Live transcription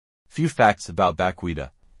Few facts about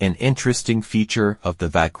vaquita. An interesting feature of the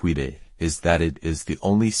vaquita is that it is the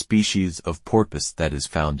only species of porpoise that is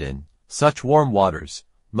found in such warm waters.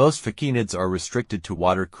 Most phocoenids are restricted to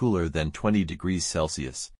water cooler than 20 degrees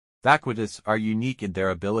Celsius. Vaquitas are unique in their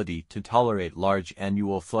ability to tolerate large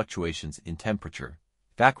annual fluctuations in temperature.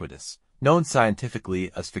 Vaquitas, known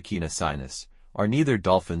scientifically as Phocoena Sinus, are neither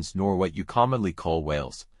dolphins nor what you commonly call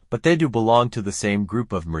whales, but they do belong to the same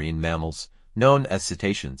group of marine mammals, known as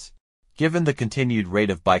cetaceans. Given the continued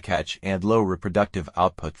rate of bycatch and low reproductive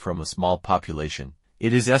output from a small population,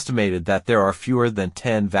 it is estimated that there are fewer than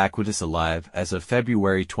 10 vaquitas alive as of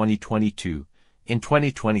February 2022. In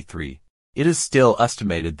 2023, it is still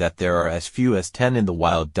estimated that there are as few as 10 in the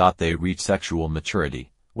wild. They reach sexual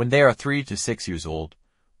maturity when they are 3 to 6 years old.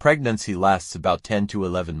 Pregnancy lasts about 10 to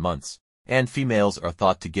 11 months, and females are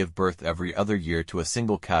thought to give birth every other year to a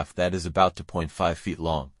single calf that is about 2.5 feet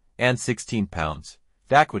long and 16 pounds.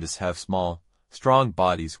 Vaquitas have small, strong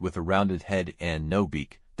bodies with a rounded head and no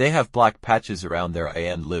beak. They have black patches around their eye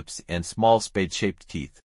and lips and small spade-shaped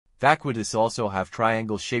teeth. Vaquitas also have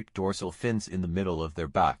triangle-shaped dorsal fins in the middle of their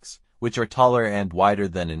backs, which are taller and wider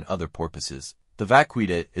than in other porpoises. The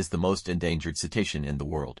vaquita is the most endangered cetacean in the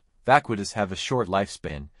world. Vaquitas have a short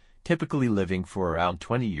lifespan, typically living for around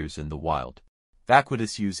 20 years in the wild.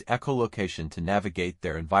 Vaquitas use echolocation to navigate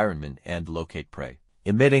their environment and locate prey,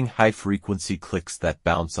 emitting high-frequency clicks that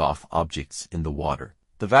bounce off objects in the water.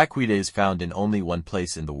 The vaquita is found in only one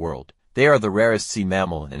place in the world. They are the rarest sea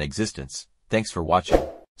mammal in existence. Thanks for watching.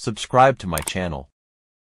 Subscribe to my channel.